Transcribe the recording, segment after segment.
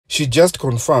She just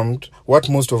confirmed what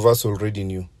most of us already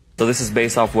knew. So this is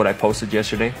based off what I posted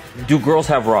yesterday. Do girls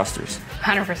have rosters?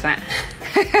 100%.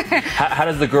 How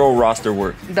does the girl roster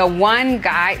work? The one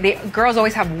guy, girls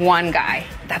always have one guy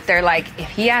that they're like, if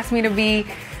he asked me to be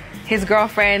his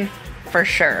girlfriend, for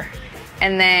sure.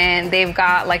 And then they've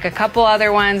got like a couple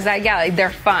other ones that, yeah, like,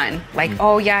 they're fun. Like,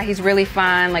 oh yeah, he's really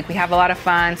fun. Like we have a lot of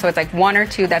fun. So it's like one or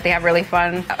two that they have really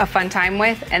a fun time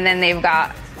with. And then they've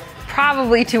got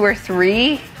probably 2 or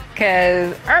 3,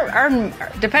 because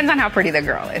depends on how pretty the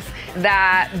girl is,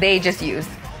 that they just use.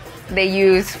 They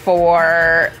use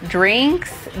for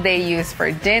drinks, they use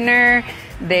for dinner,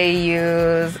 they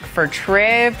use for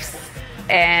trips.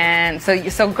 And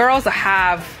so girls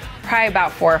have probably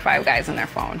about 4 or 5 guys on their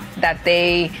phone that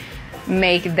they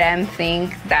make them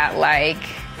think that like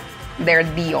they're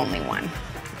the only one.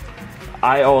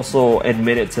 I also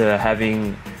admitted to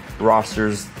having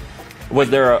rosters. Was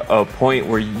there a point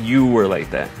where you were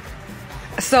like that?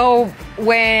 So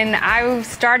when I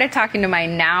started talking to my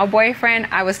now boyfriend,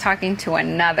 I was talking to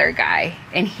another guy,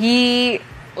 and I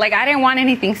didn't want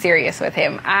anything serious with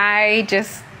him. I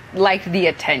just liked the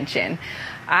attention.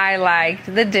 I liked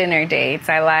the dinner dates.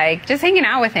 I liked just hanging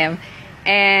out with him.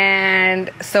 And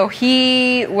so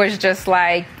he was just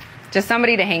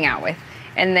somebody to hang out with.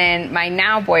 And then my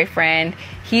now boyfriend,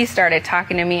 he started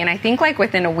talking to me, and I think like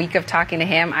within a week of talking to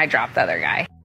him, I dropped the other guy.